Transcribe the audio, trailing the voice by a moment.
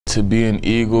To be an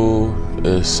Eagle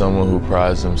is someone who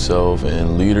prides themselves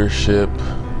in leadership,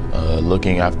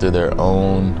 looking after their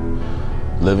own,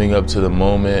 living up to the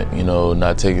moment, you know,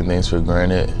 not taking things for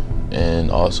granted,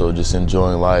 and also just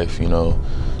enjoying life, you know,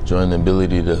 enjoying the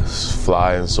ability to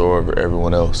fly and soar over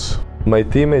everyone else. My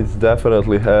teammates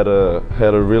definitely had a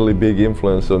really big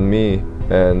influence on me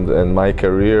and my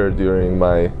career during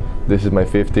this is my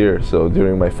 5th year, so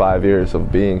during my 5 years of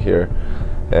being here.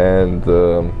 And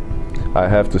I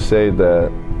have to say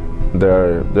that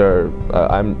they're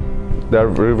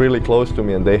really close to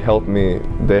me, and they helped me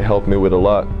with a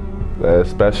lot,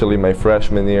 especially my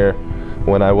freshman year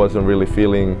when I wasn't really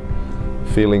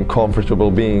feeling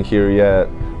comfortable being here yet,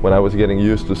 when I was getting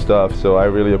used to stuff. So I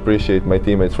really appreciate my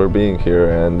teammates for being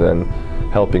here and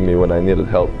helping me when I needed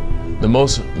help. The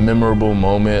most memorable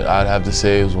moment I'd have to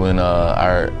say is when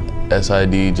our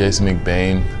SID, Jason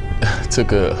McBain,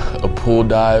 took a pool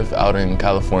dive out in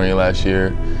California last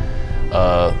year.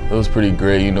 It was pretty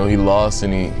great. You know, he lost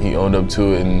and he owned up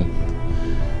to it and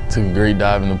took a great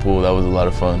dive in the pool. That was a lot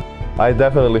of fun. I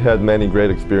definitely had many great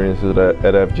experiences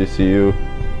at FGCU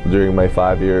during my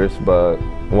 5 years, but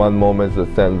one moment that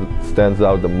stands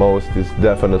out the most is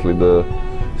definitely the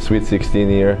Sweet 16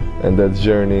 year and that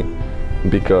journey,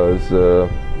 because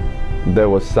there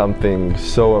was something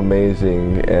so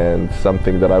amazing and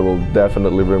something that I will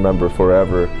definitely remember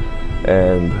forever,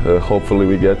 and hopefully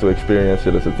we get to experience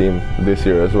it as a team this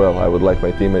year as well. I would like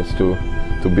my teammates to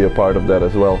be a part of that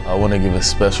as well. I want to give a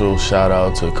special shout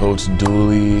out to Coach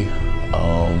Dooley,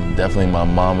 definitely my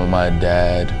mom and my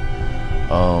dad,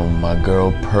 my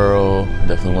girl Pearl.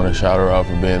 Definitely want to shout her out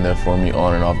for being there for me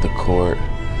on and off the court.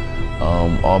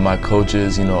 All my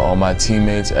coaches, you know, all my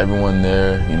teammates, everyone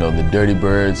there, you know, the Dirty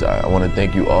Birds, I want to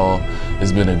thank you all.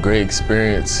 It's been a great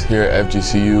experience here at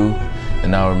FGCU,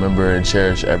 and I'll remember and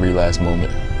cherish every last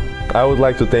moment. I would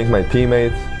like to thank my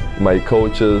teammates, my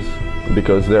coaches,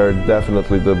 because they're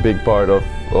definitely the big part of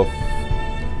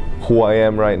who I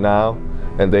am right now,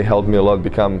 and they helped me a lot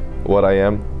become what I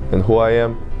am and who I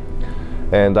am.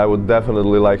 And I would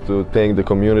definitely like to thank the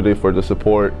community for the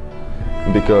support,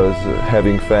 because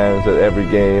having fans at every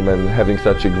game and having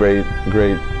such a great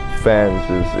fans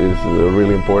is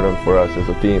really important for us as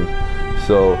a team.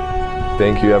 So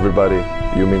thank you everybody,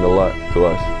 you mean a lot to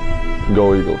us.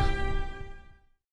 Go Eagles.